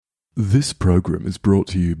This program is brought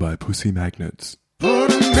to you by Pussy Magnets.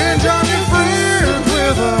 Put a midge on your friends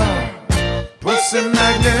with a pussy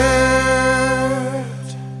magnet.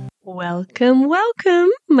 Welcome,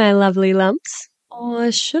 my lovely lumps.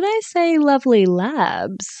 Or should I say lovely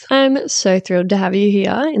labs? I'm so thrilled to have you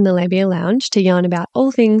here in the Labia Lounge to yarn about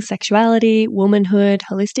all things sexuality, womanhood,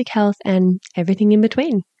 holistic health, and everything in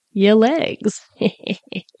between. Your legs.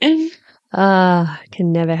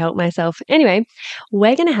 Can never help myself. Anyway,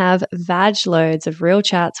 we're going to have vag loads of real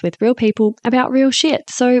chats with real people about real shit.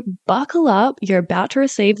 So buckle up. You're about to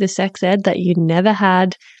receive the sex ed that you never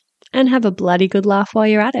had and have a bloody good laugh while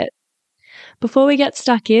you're at it. Before we get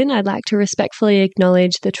stuck in, I'd like to respectfully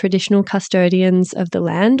acknowledge the traditional custodians of the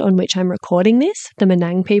land on which I'm recording this, the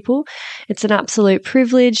Menang people. It's an absolute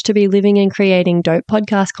privilege to be living and creating dope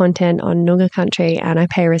podcast content on Noongar country, and I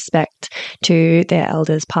pay respect to their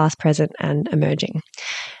elders past, present, and emerging.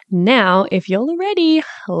 Now, if you're all ready,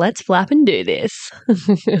 let's flap and do this.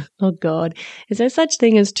 Oh God, is there such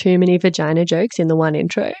thing as too many vagina jokes in the one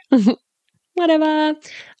intro? Whatever,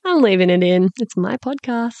 I'm leaving it in. It's my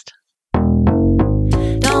podcast.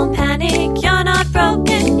 Don't panic, you're not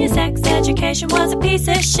broken. Your sex education was a piece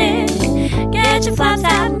of shit. Get your flaps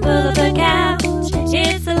out and pull up a couch.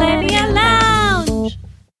 It's the Labia Lounge.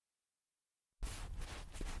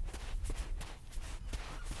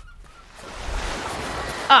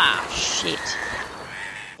 Ah, shit.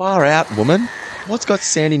 Far out, woman. What's got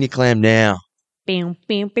sand in your clam now? Pew,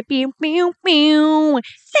 pew, pew, pew, pew, pew.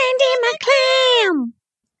 Sand in my clam.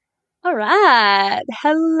 All right.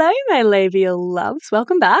 Hello, my labial loves.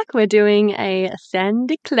 Welcome back. We're doing a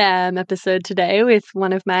Sandy Clam episode today with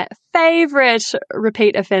one of my favorite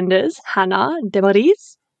repeat offenders, Hannah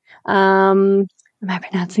Demoris. Am I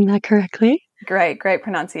pronouncing that correctly? Great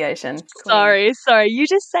pronunciation. Sorry. You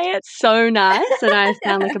just say it so nice and I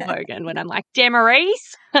sound like a bogan when I'm like,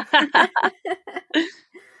 Demoris.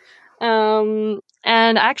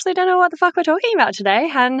 And I actually don't know what the fuck we're talking about today.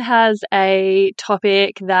 Han has a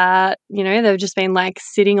topic that, they've just been like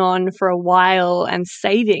sitting on for a while and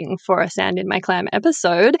saving for a Sand in My Clam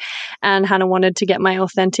episode. And Hannah wanted to get my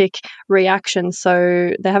authentic reaction.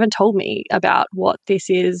 So they haven't told me about what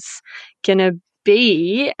this is going to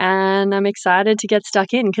be. And I'm excited to get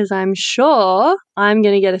stuck in because I'm sure I'm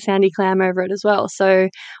going to get a sandy clam over it as well. So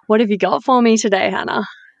what have you got for me today, Hannah?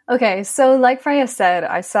 Okay, so like Freya said,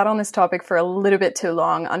 I sat on this topic for a little bit too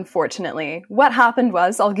long, unfortunately. What happened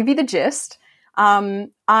was, I'll give you the gist.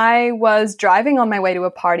 I was driving on my way to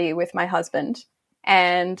a party with my husband,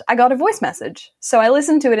 and I got a voice message. So I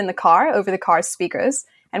listened to it in the car, over the car's speakers,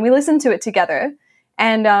 and we listened to it together.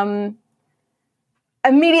 And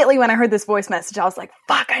immediately when I heard this voice message, I was like,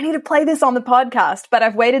 fuck, I need to play this on the podcast. But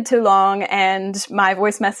I've waited too long, and my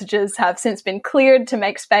voice messages have since been cleared to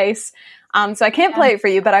make space. So I can't play it for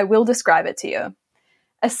you, but I will describe it to you.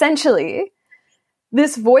 Essentially,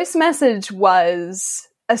 this voice message was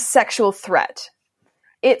a sexual threat.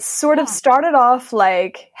 It sort of started off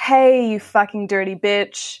like, hey, you fucking dirty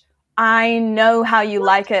bitch. I know how you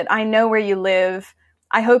like it. I know where you live.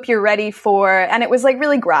 I hope you're ready for, and it was like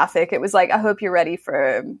really graphic. It was like, I hope you're ready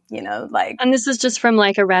for, like. And this is just from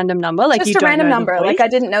like a random number? Like just you a don't random know number. Like I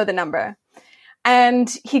didn't know the number.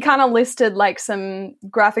 And he kind of listed like some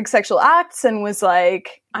graphic sexual acts and was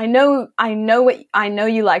like, I know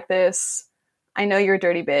you like this. I know you're a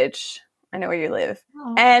dirty bitch. I know where you live.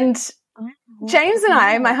 Oh. And James and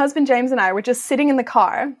I, my husband James and I, were just sitting in the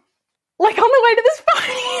car, like on the way to this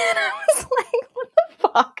party. And I was like, what the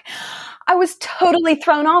fuck? I was totally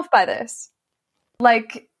thrown off by this.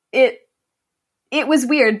 Like it was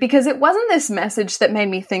weird because it wasn't this message that made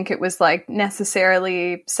me think it was like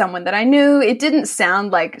necessarily someone that I knew. It didn't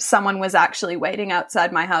sound like someone was actually waiting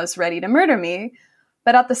outside my house ready to murder me.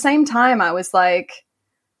 But at the same time, I was like,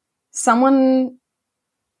 someone,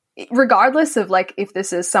 regardless of like if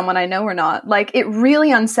this is someone I know or not, like it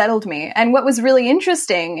really unsettled me. And what was really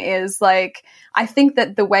interesting is like, I think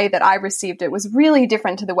that the way that I received it was really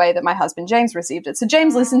different to the way that my husband James received it. So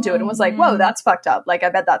James listened to it and was like, whoa, that's fucked up. Like, I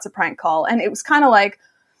bet that's a prank call. And it was kind of like,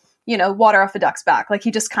 water off a duck's back. Like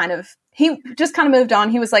he just kind of moved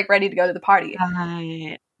on. He was like ready to go to the party.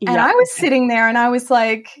 And I was sitting there and I was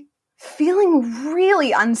like feeling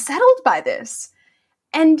really unsettled by this.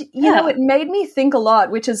 And, it made me think a lot,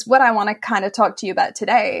 which is what I want to kind of talk to you about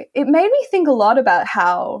today. It made me think a lot about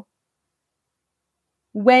how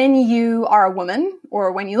when you are a woman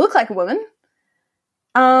or when you look like a woman,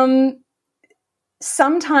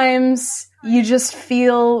 sometimes you just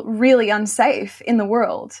feel really unsafe in the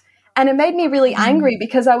world. And it made me really angry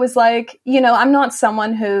because I was like, I'm not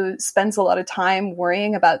someone who spends a lot of time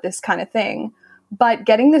worrying about this kind of thing. But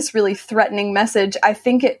getting this really threatening message, I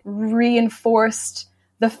think it reinforced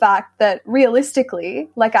the fact that realistically,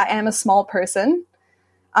 like, I am a small person.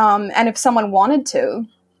 And if someone wanted to,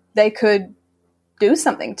 they could do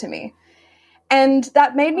something to me. And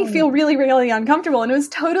that made me feel really, really uncomfortable. And it was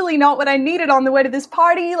totally not what I needed on the way to this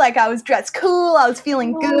party. Like, I was dressed cool. I was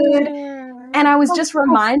feeling good. And I was just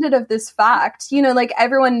reminded of this fact, you know, like,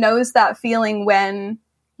 everyone knows that feeling when,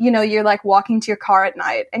 you know, you're like walking to your car at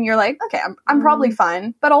night and you're like, okay, I'm probably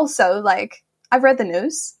fine. But also, like, I've read the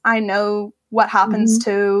news. I know what happens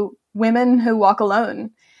to women who walk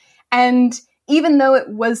alone. And even though it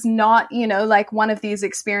was not, you know, like, one of these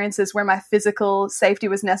experiences where my physical safety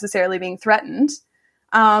was necessarily being threatened,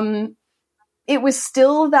 it was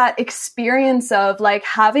still that experience of, like,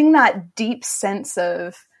 having that deep sense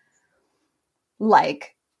of,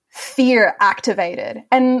 like, fear activated.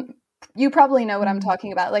 And you probably know what I'm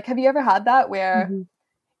talking about. Like, have you ever had that where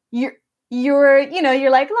you're, you know, you're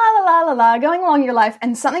like, la, la, la, la, la, going along your life,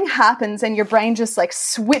 and something happens and your brain just, like,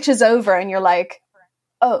 switches over and you're like,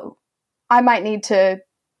 oh, I might need to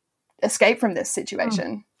escape from this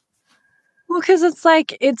situation. Well, because it's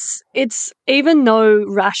like, it's even though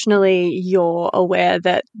rationally you're aware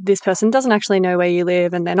that this person doesn't actually know where you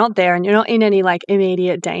live and they're not there and you're not in any, like,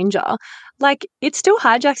 immediate danger, like, it still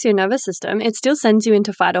hijacks your nervous system. It still sends you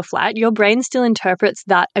into fight or flight. Your brain still interprets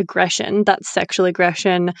that aggression, that sexual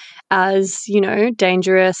aggression, as, you know,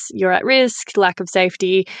 dangerous, you're at risk, lack of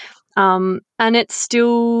safety. And it's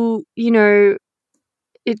still, you know,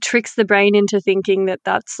 it tricks the brain into thinking that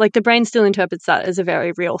that's, like, the brain still interprets that as a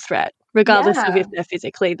very real threat, regardless of if they're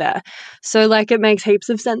physically there. So, like, it makes heaps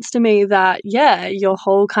of sense to me that, yeah, your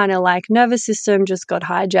whole kind of, like, nervous system just got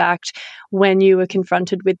hijacked when you were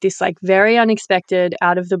confronted with this, like, very unexpected,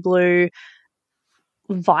 out of the blue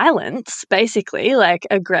violence, basically, like,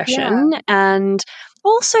 aggression. And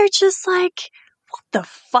also just, like, what the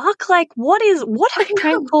fuck? Like, what have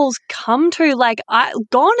prank calls come to? Like,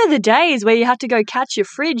 gone are the days where you have to go catch your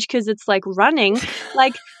fridge because it's, like, running.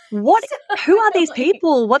 Like, what? Who are these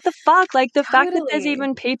people? What the fuck? Like, the fact that there's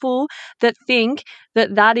even people that think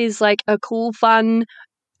that that is, like, a cool, fun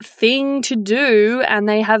thing to do, and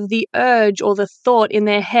they have the urge or the thought in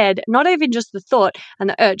their head, not even just the thought and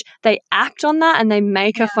the urge, they act on that and they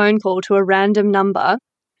make a phone call to a random number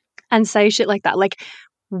and say shit like that. Like,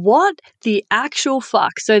 what the actual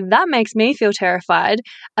fuck? So that makes me feel terrified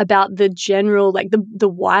about the general, like, the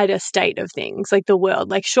wider state of things, like the world.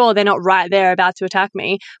 Like, sure, they're not right there about to attack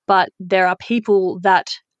me, but there are people that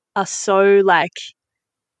are so, like,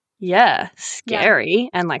 scary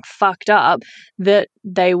and, like, fucked up that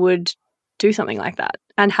they would do something like that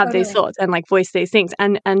and have these thoughts and, like, voice these things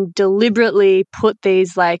and deliberately put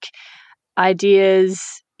these, like, ideas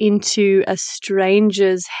into a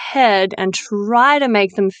stranger's head and try to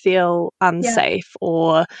make them feel unsafe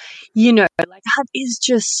or, you know, like, that is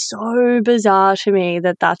just so bizarre to me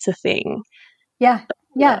that that's a thing. Yeah.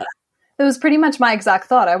 It was pretty much my exact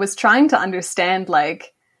thought. I was trying to understand,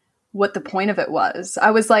 like, what the point of it was. I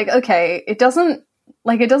was like, okay, it doesn't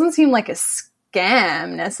seem like a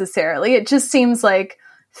scam necessarily. It just seems like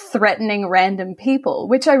threatening random people,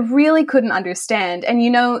 which I really couldn't understand. And, you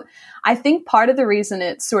know, I think part of the reason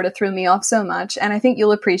it sort of threw me off so much, and I think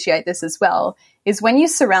you'll appreciate this as well, is when you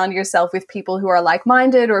surround yourself with people who are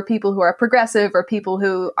like-minded or people who are progressive or people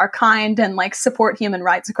who are kind and, like, support human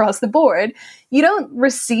rights across the board, you don't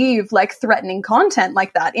receive, like, threatening content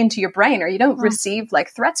like that into your brain, or you don't receive, like,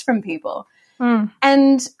 threats from people.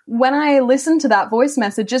 And when I listened to that voice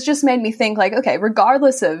message, it just made me think, like, okay,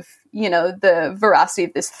 regardless of, you know, the veracity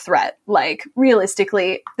of this threat, like,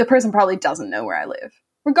 realistically, the person probably doesn't know where I live.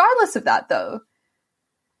 Regardless of that, though,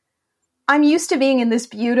 I'm used to being in this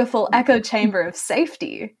beautiful echo chamber of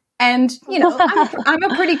safety. And, you know, I'm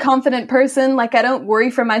a pretty confident person. Like, I don't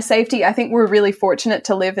worry for my safety. I think we're really fortunate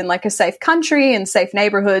to live in, like, a safe country and safe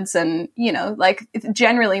neighborhoods. And, you know, like,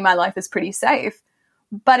 generally my life is pretty safe.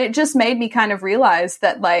 But it just made me kind of realize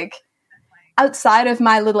that, like, outside of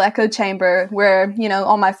my little echo chamber where, you know,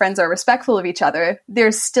 all my friends are respectful of each other,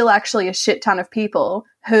 there's still actually a shit ton of people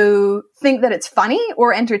who think that it's funny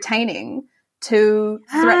or entertaining to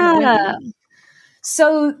threaten women.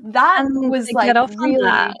 So that was, like,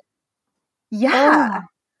 really... Yeah.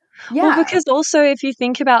 Well, because also if you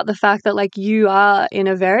think about the fact that, like, you are in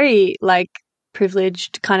a very, like,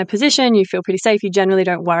 privileged kind of position, you feel pretty safe, you generally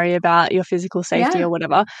don't worry about your physical safety or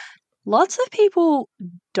whatever. Lots of people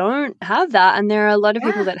don't have that, and there are a lot of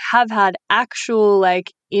people that have had actual,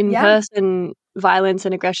 like, in-person violence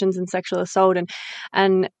and aggressions and sexual assault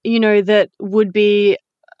and you know, that would be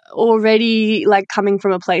already like coming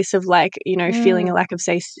from a place of like, you know, feeling a lack of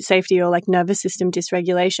safety or like nervous system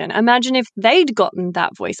dysregulation. Imagine if they'd gotten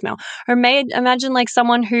that voicemail, or imagine like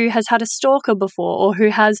someone who has had a stalker before, or who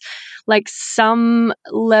has like some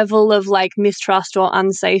level of like mistrust or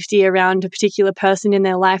unsafety around a particular person in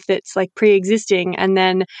their life that's like pre-existing, and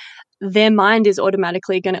then their mind is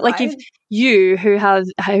automatically going to, like, if you who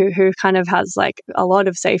kind of has like a lot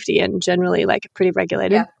of safety and generally like pretty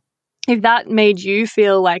regulated, if that made you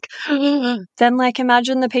feel like, then like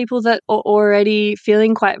imagine the people that are already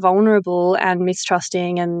feeling quite vulnerable and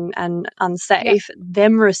mistrusting and unsafe,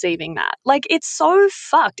 them receiving that. Like, it's so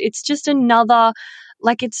fucked. It's just another,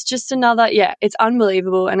 it's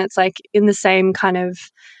unbelievable. And it's like in the same kind of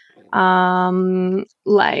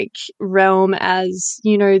like realm as,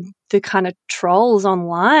 you know, the kind of trolls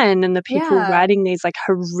online and the people writing these like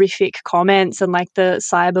horrific comments and like the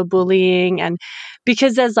cyberbullying, and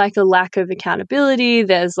because there's like a lack of accountability,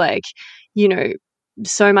 there's like, you know,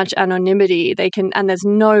 so much anonymity, and there's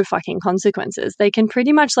no fucking consequences. They can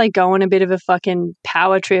pretty much like go on a bit of a fucking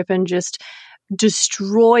power trip and just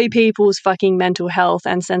destroy people's fucking mental health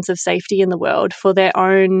and sense of safety in the world for their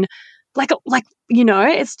own, like, you know,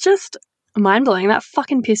 it's just mind-blowing. That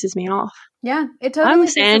fucking pisses me off. Yeah, it totally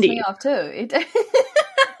pisses Sandy. me off too.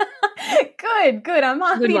 Good. I'm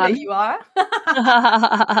happy that you are.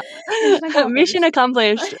 Mission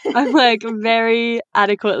accomplished. I'm like very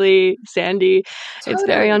adequately Sandy. Totally. It's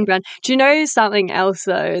very on brand. Do you know something else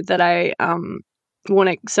though that I want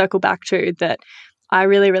to circle back to that I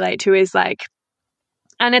really relate to is like,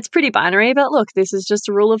 and it's pretty binary, but look, this is just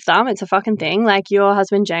a rule of thumb. It's a fucking thing. Like, your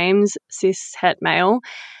husband, James, cis het male,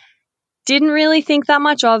 didn't really think that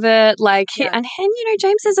much of it. Like, and you know,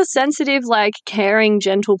 James is a sensitive, like, caring,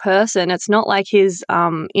 gentle person. It's not like he's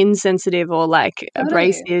insensitive or like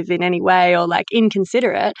abrasive in any way or like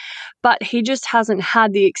inconsiderate, but he just hasn't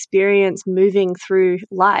had the experience moving through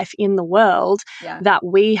life in the world that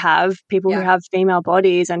we have, people who have female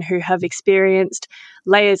bodies and who have experienced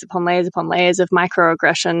layers upon layers upon layers of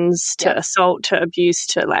microaggressions to assault to abuse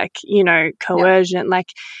to like, you know, coercion. Like,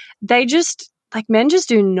 they just, like, men just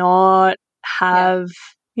do not have,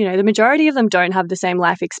 you know, the majority of them don't have the same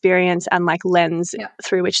life experience and like lens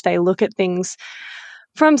through which they look at things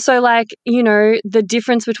from. So like, you know, the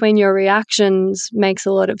difference between your reactions makes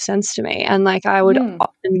a lot of sense to me. And like, I would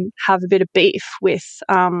often have a bit of beef with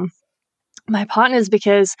my partners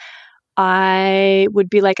because I would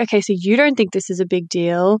be like, okay, so you don't think this is a big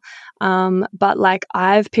deal, but like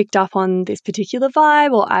I've picked up on this particular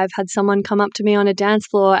vibe, or I've had someone come up to me on a dance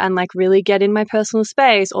floor and like really get in my personal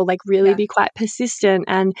space, or like really be quite persistent,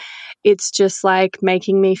 and it's just like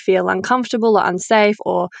making me feel uncomfortable or unsafe,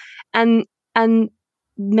 or and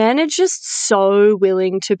men are just so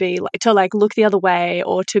willing to be like, to like look the other way,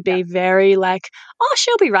 or to be very like, oh,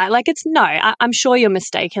 she'll be right. Like, it's no, I'm sure you're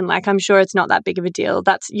mistaken. Like, I'm sure it's not that big of a deal.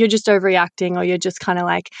 You're just overreacting, or you're just kind of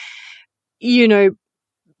like, you know,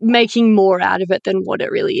 making more out of it than what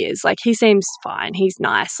it really is. Like, he seems fine. He's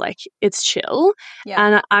nice. Like, it's chill.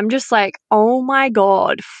 And I'm just like, oh my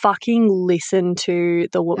God, fucking listen to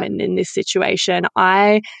the woman in this situation.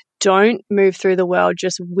 I don't move through the world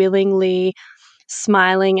just willingly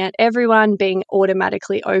smiling at everyone, being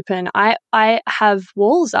automatically open. I have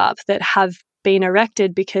walls up that have been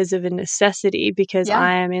erected because of a necessity, because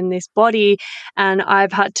I am in this body and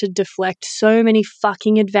I've had to deflect so many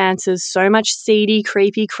fucking advances, so much seedy,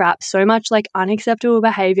 creepy crap, so much like unacceptable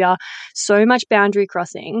behavior, so much boundary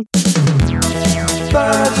crossing.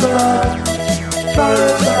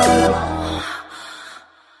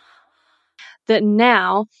 That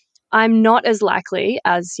now I'm not as likely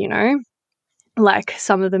as, you know, like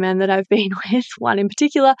some of the men that I've been with, one in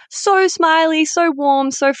particular, so smiley, so warm,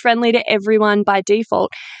 so friendly to everyone by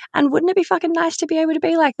default. And wouldn't it be fucking nice to be able to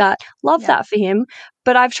be like that? Love that for him.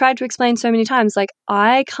 But I've tried to explain so many times, like,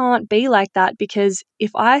 I can't be like that, because if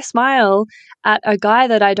I smile at a guy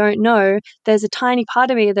that I don't know, there's a tiny part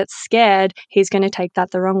of me that's scared he's going to take that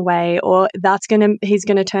the wrong way, or he's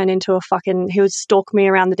going to turn into a fucking, he'll stalk me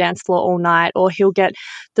around the dance floor all night, or he'll get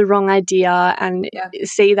the wrong idea and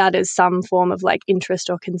see that as some form of like interest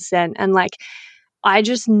or consent. And like, I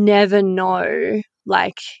just never know,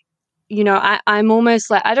 like, you know, I'm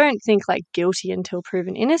almost like, I don't think like guilty until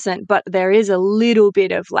proven innocent, but there is a little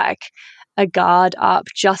bit of like a guard up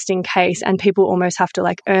just in case, and people almost have to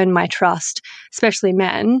like earn my trust, especially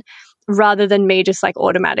men, rather than me just like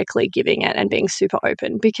automatically giving it and being super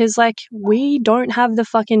open, because like we don't have the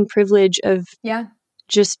fucking privilege of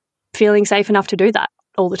just feeling safe enough to do that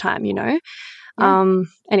all the time, you know?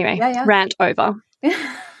 Anyway, rant over.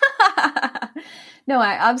 No,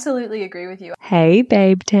 I absolutely agree with you. Hey,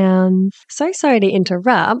 Babe Towns. So sorry to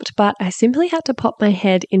interrupt, but I simply had to pop my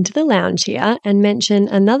head into the lounge here and mention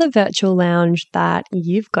another virtual lounge that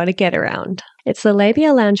you've got to get around. It's the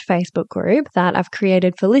Labia Lounge Facebook group that I've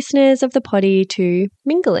created for listeners of the potty to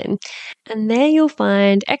mingle in. And there you'll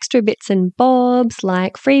find extra bits and bobs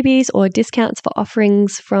like freebies or discounts for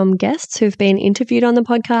offerings from guests who've been interviewed on the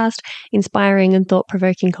podcast, inspiring and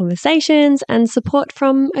thought-provoking conversations, and support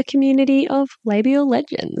from a community of labial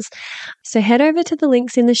legends. So head over to the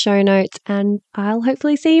links in the show notes and I'll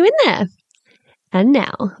hopefully see you in there. And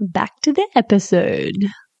now, back to the episode.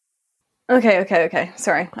 Okay.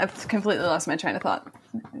 Sorry, I've completely lost my train of thought.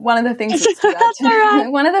 One of the things that stood out to me,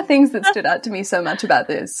 one of the things that stood out to me so much about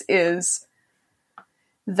this is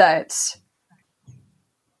that,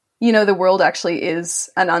 you know, the world actually is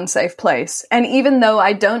an unsafe place. And even though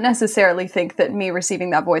I don't necessarily think that me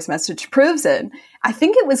receiving that voice message proves it, I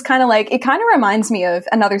think it was kind of like, it kind of reminds me of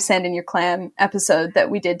another Send in Your Clam episode that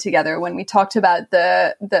we did together when we talked about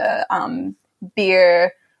the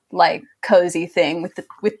beer, like cozy thing with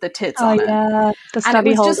the tits on it. Yeah, the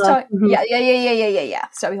stubby holder. Yeah.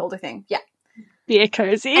 Stubby holder thing. Yeah. Beer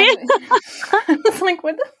cozy. I was like,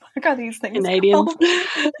 what the fuck are these things Canadians. called?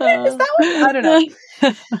 Is that what? I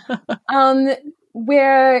don't know.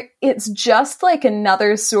 Where it's just like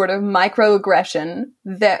another sort of microaggression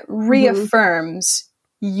that reaffirms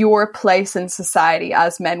your place in society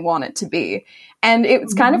as men want it to be. And it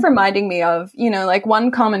was kind of reminding me of, you know, like one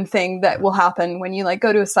common thing that will happen when you like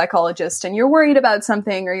go to a psychologist and you're worried about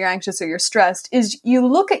something or you're anxious or you're stressed is you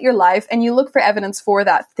look at your life and you look for evidence for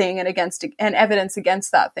that thing and evidence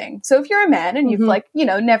against that thing. So if you're a man and you've like, you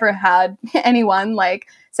know, never had anyone like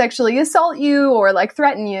sexually assault you or like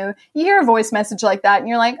threaten you, you hear a voice message like that and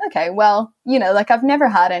you're like, okay, well, you know, like I've never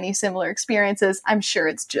had any similar experiences. I'm sure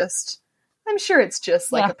it's just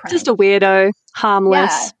like a prank. Just a weirdo, harmless.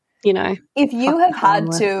 Yeah. You know, if you have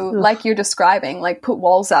had to, like you're describing, like put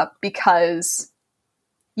walls up because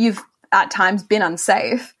you've at times been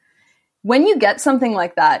unsafe, when you get something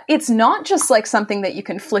like that, it's not just like something that you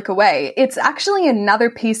can flick away. It's actually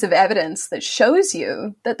another piece of evidence that shows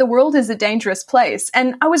you that the world is a dangerous place.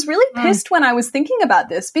 And I was really pissed when I was thinking about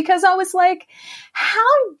this because I was like, how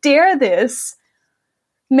dare this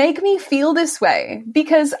make me feel this way?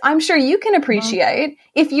 Because I'm sure you can appreciate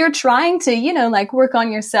if you're trying to, you know, like work on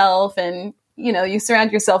yourself and, you know, you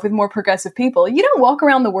surround yourself with more progressive people. You don't walk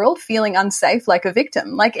around the world feeling unsafe like a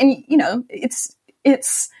victim. Like, and you know, it's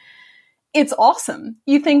awesome.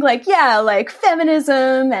 You think like, yeah, like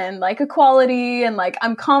feminism and like equality and like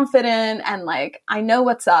I'm confident and like I know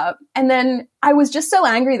what's up. And then I was just so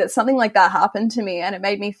angry that something like that happened to me and it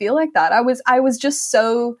made me feel like that. I was just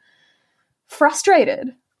so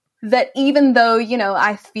frustrated that even though, you know,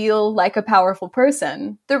 I feel like a powerful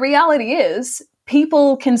person, the reality is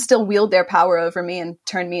people can still wield their power over me and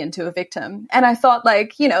turn me into a victim. And I thought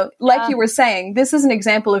like, you know, like you were saying, this is an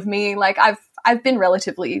example of me. Like I've been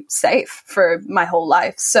relatively safe for my whole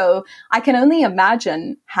life. So I can only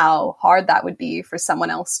imagine how hard that would be for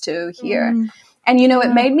someone else to hear. And, you know,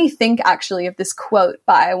 it made me think actually of this quote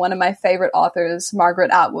by one of my favorite authors,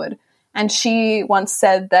 Margaret Atwood. And she once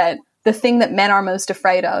said that the thing that men are most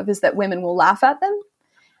afraid of is that women will laugh at them.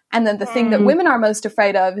 And then the thing that women are most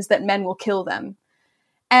afraid of is that men will kill them.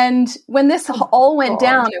 And when this all went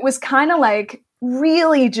down, it was kind of like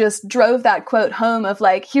really just drove that quote home of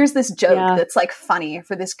like, here's this joke that's like funny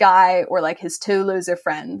for this guy or like his two loser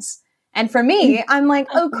friends. And for me, I'm like,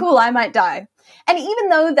 oh, cool, I might die. And even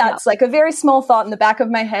though that's like a very small thought in the back of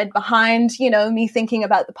my head behind, you know, me thinking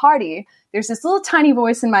about the party, there's this little tiny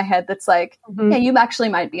voice in my head that's like, yeah, you actually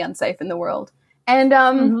might be unsafe in the world.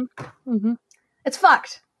 And it's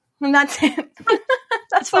fucked. And that's it.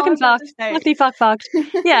 That's fucking fucked. Fucked.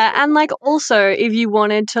 Yeah. And like also if you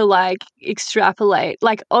wanted to like extrapolate,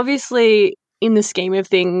 like obviously in the scheme of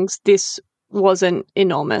things, this wasn't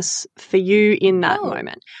enormous for you in that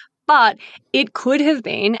moment. But it could have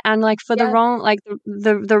been, and like for the wrong, like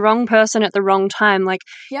the wrong person at the wrong time, like,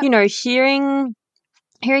 you know, hearing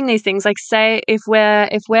these things, like say if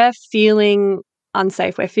we're feeling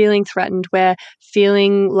unsafe, we're feeling threatened, we're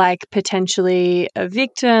feeling like potentially a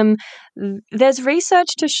victim, there's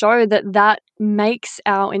research to show that makes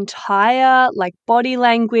our entire like body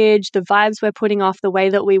language, the vibes we're putting off, the way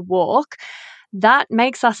that we walk, that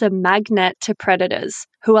makes us a magnet to predators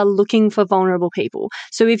who are looking for vulnerable people.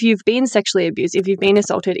 So if you've been sexually abused, if you've been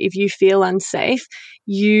assaulted, if you feel unsafe,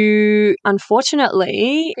 you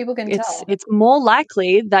unfortunately, people can tell. It's more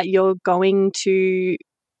likely that you're going to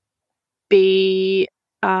be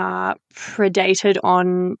predated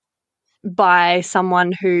on by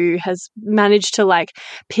someone who has managed to like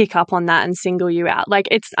pick up on that and single you out. Like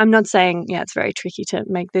I'm not saying, it's very tricky to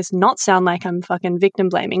make this not sound like I'm fucking victim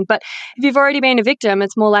blaming, but if you've already been a victim,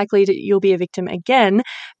 it's more likely that you'll be a victim again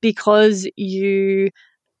because you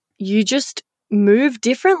just move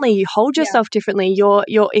differently, you hold yourself differently,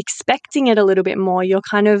 you're expecting it a little bit more, you're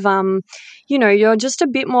kind of you're just a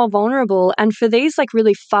bit more vulnerable. And for these like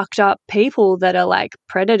really fucked up people that are like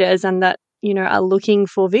predators and that are looking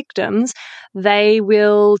for victims, they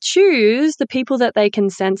will choose the people that they can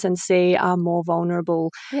sense and see are more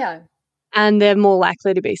vulnerable. Yeah. And they're more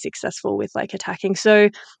likely to be successful with like attacking. So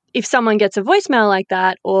if someone gets a voicemail like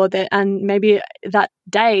that, and maybe that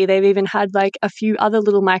day they've even had like a few other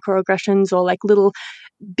little microaggressions or like little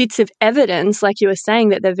bits of evidence, like you were saying,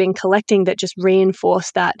 that they've been collecting that just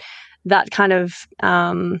reinforce that kind of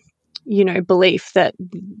belief that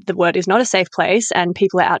the world is not a safe place and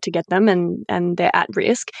people are out to get them and they're at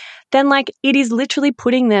risk, then like it is literally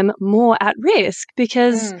putting them more at risk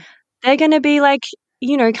because they're going to be like,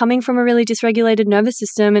 coming from a really dysregulated nervous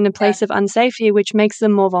system in a place of unsafety, which makes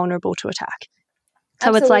them more vulnerable to attack. So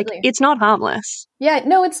Absolutely. It's like, it's not harmless. Yeah,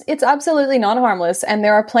 no, it's absolutely not harmless. And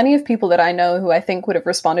there are plenty of people that I know who I think would have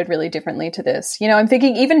responded really differently to this. I'm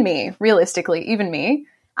thinking even me, realistically, even me,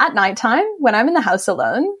 at nighttime when I'm in the house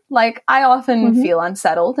alone, like I often feel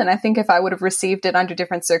unsettled. And I think if I would have received it under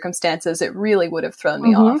different circumstances, it really would have thrown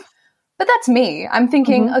me off. But that's me. I'm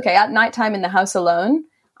thinking, okay, at nighttime in the house alone,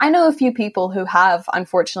 I know a few people who have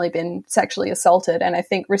unfortunately been sexually assaulted. And I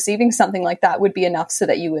think receiving something like that would be enough so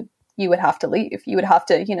that you would have to leave. You would have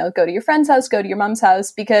to, go to your friend's house, go to your mom's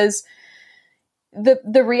house, because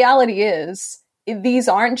the reality is these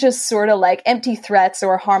aren't just sort of like empty threats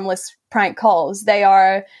or harmless prank calls. They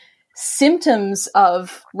are symptoms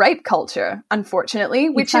of rape culture, unfortunately,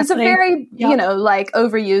 which is a very, like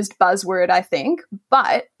overused buzzword, I think,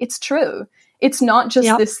 but it's true. It's not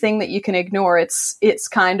just this thing that you can ignore. It's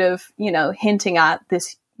kind of, hinting at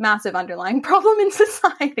this massive underlying problem in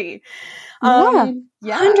society. 100%.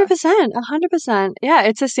 100%. Yeah,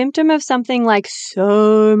 it's a symptom of something like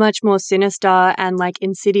so much more sinister and like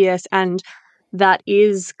insidious, and that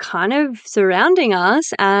is kind of surrounding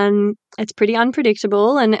us, and it's pretty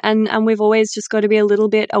unpredictable, and we've always just got to be a little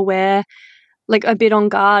bit aware, like a bit on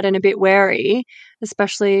guard and a bit wary,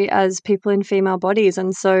 especially as people in female bodies.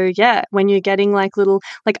 And so, when you're getting like little,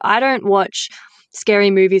 like I don't watch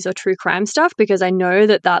scary movies or true crime stuff because I know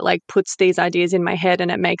that like puts these ideas in my head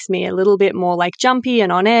and it makes me a little bit more like jumpy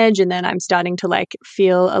and on edge. And then I'm starting to like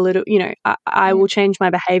feel a little, I will change my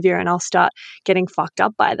behavior and I'll start getting fucked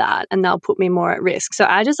up by that, and they'll put me more at risk. So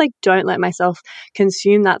I just like don't let myself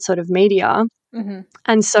consume that sort of media.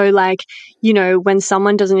 And so like, when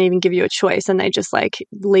someone doesn't even give you a choice and they just like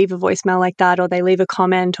leave a voicemail like that, or they leave a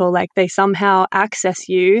comment, or like they somehow access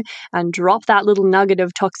you and drop that little nugget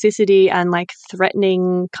of toxicity and like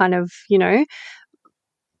threatening kind of,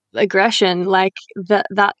 aggression, like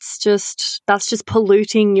that's just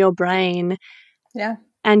polluting your brain. Yeah.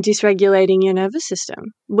 And dysregulating your nervous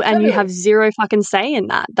system. And you have zero fucking say in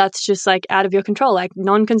that. That's just like out of your control, like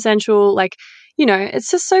non-consensual, like,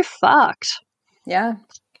 it's just so fucked. Yeah,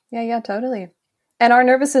 totally. And our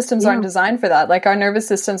nervous systems aren't designed for that. Like our nervous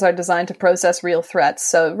systems are designed to process real threats.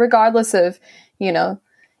 So regardless of,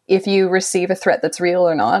 if you receive a threat that's real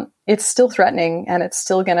or not, it's still threatening and it's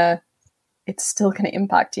still gonna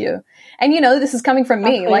impact you. And, this is coming from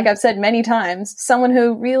me, like I've said many times, someone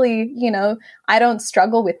who really, I don't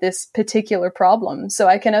struggle with this particular problem. So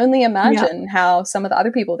I can only imagine how some of the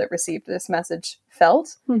other people that received this message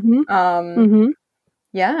felt.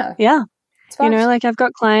 Yeah. Like I've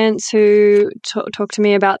got clients who talk to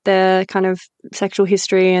me about their kind of sexual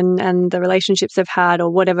history and the relationships they've had, or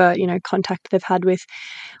whatever, contact they've had with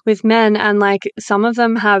men. And like some of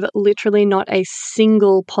them have literally not a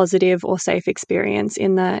single positive or safe experience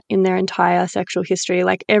in their entire sexual history.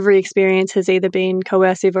 Like every experience has either been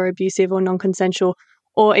coercive or abusive or non-consensual,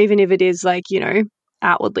 or even if it is like,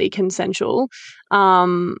 outwardly consensual.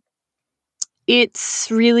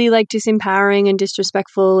 It's really like disempowering and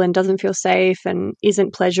disrespectful and doesn't feel safe and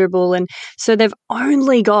isn't pleasurable. And so they've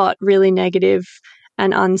only got really negative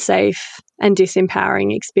and unsafe and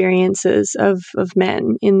disempowering experiences of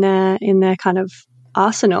men in their kind of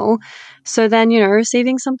arsenal. So then,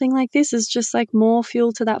 receiving something like this is just like more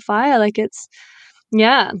fuel to that fire. Like it's,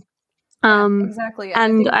 exactly.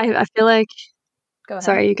 And I feel like, go ahead.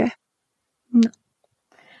 Sorry, you go. No.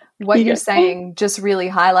 What you're saying just really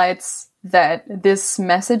highlights that this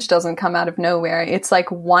message doesn't come out of nowhere. It's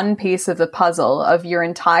like one piece of the puzzle of your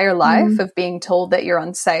entire life of being told that you're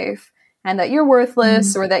unsafe and that you're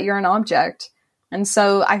worthless or that you're an object. And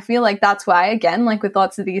so I feel like that's why, again, like with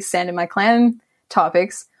lots of these sand in my clam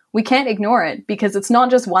topics, we can't ignore it because it's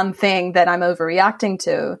not just one thing that I'm overreacting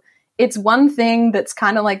to. It's one thing that's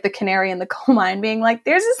kind of like the canary in the coal mine being like,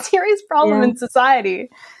 there's a serious problem in society,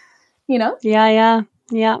 you know? Yeah.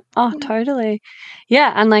 Oh, totally.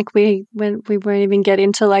 Yeah. And like we won't even get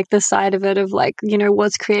into like the side of it of like, you know,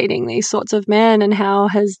 what's creating these sorts of men and how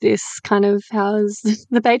has the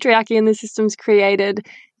patriarchy and the systems created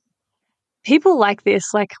people like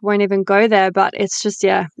this. Like won't even go there, but it's just,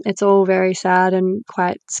 it's all very sad and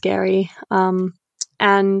quite scary.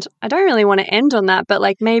 And I don't really want to end on that, but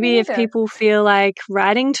like maybe if people feel like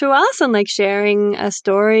writing to us and like sharing a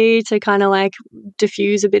story to kind of like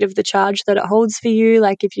diffuse a bit of the charge that it holds for you,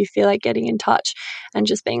 like if you feel like getting in touch and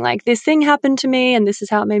just being like, this thing happened to me and this is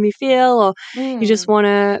how it made me feel, or you just want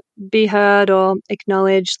to be heard or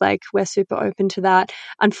acknowledged, like we're super open to that.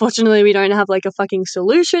 Unfortunately, we don't have like a fucking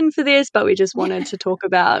solution for this, but we just wanted to talk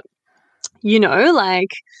about, you know, like,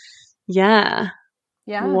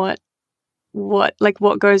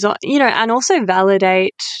 what goes on, you know, and also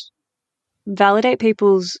validate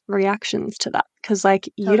people's reactions to that, because like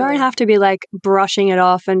you don't have to be like brushing it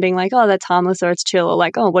off and being like, oh, that's harmless or it's chill, or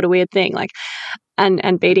like, oh, what a weird thing, like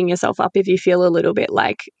and beating yourself up if you feel a little bit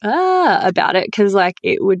like about it, because like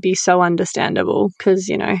it would be so understandable, because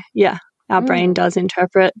you know our brain does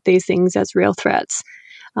interpret these things as real threats.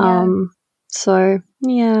 So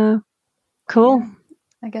cool.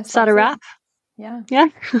 I guess is that a wrap? Yeah.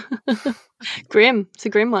 Grim. It's a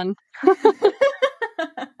grim one.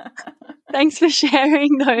 Thanks for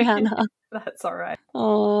sharing though, Hannah. That's all right.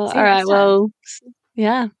 Oh, all right. Well,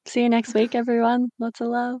 see you next week, everyone. Lots of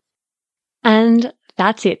love. And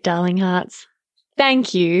that's it, darling hearts.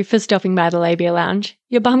 Thank you for stopping by the Labia Lounge.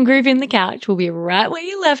 Your bum groove in the couch will be right where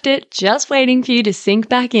you left it, just waiting for you to sink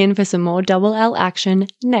back in for some more double L action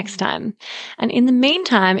next time. And in the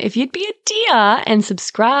meantime, if you'd be a dear and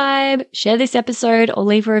subscribe, share this episode, or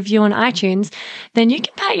leave a review on iTunes, then you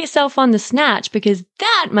can pat yourself on the snatch, because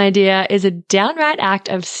that, my dear, is a downright act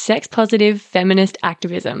of sex-positive feminist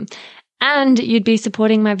activism. And you'd be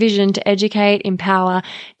supporting my vision to educate, empower,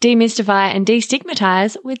 demystify, and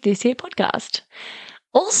destigmatize with this here podcast.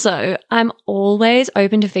 Also, I'm always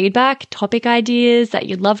open to feedback, topic ideas that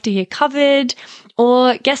you'd love to hear covered,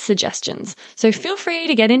 or guest suggestions. So feel free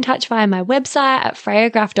to get in touch via my website at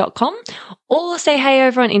freyagraph.com or say hey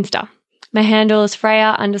over on Insta. My handle is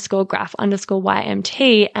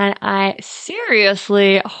Freya_graph_YMT, and I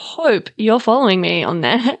seriously hope you're following me on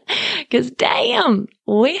there, because damn,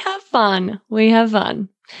 we have fun.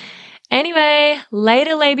 Anyway,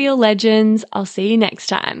 later labial legends. I'll see you next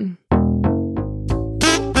time.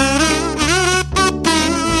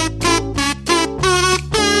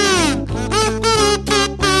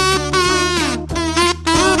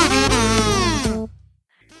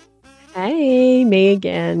 Hey, me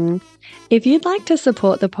again. If you'd like to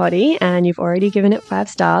support the potty and you've already given it 5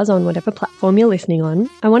 stars on whatever platform you're listening on,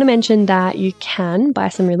 I want to mention that you can buy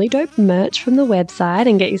some really dope merch from the website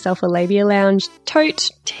and get yourself a Labia Lounge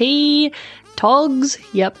tote, tee, togs.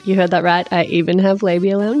 Yep, you heard that right. I even have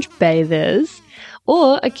Labia Lounge bathers.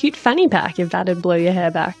 Or a cute fanny pack if that'd blow your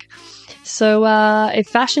hair back. So if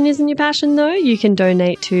fashion isn't your passion though, you can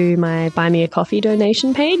donate to my Buy Me a Coffee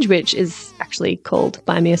donation page, which is actually called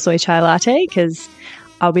Buy Me a Soy Chai Latte, because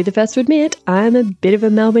I'll be the first to admit I'm a bit of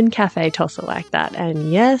a Melbourne cafe tosser like that.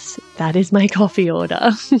 And yes, that is my coffee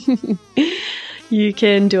order. You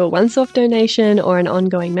can do a once-off donation or an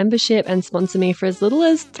ongoing membership and sponsor me for as little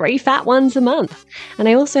as 3 fat ones a month. And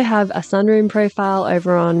I also have a Sunroom profile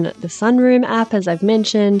over on the Sunroom app, as I've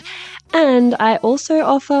mentioned. And I also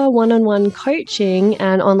offer one-on-one coaching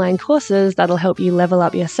and online courses that'll help you level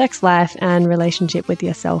up your sex life and relationship with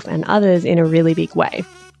yourself and others in a really big way.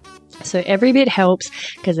 So every bit helps,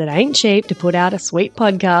 because it ain't cheap to put out a sweet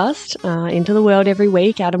podcast into the world every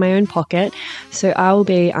week out of my own pocket. So I will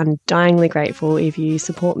be undyingly grateful if you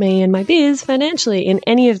support me and my biz financially in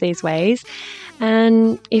any of these ways.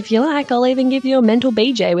 And if you like, I'll even give you a mental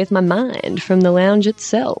BJ with my mind from the lounge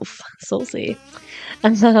itself. Saucy.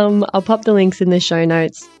 And I'll pop the links in the show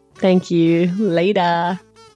notes. Thank you. Later.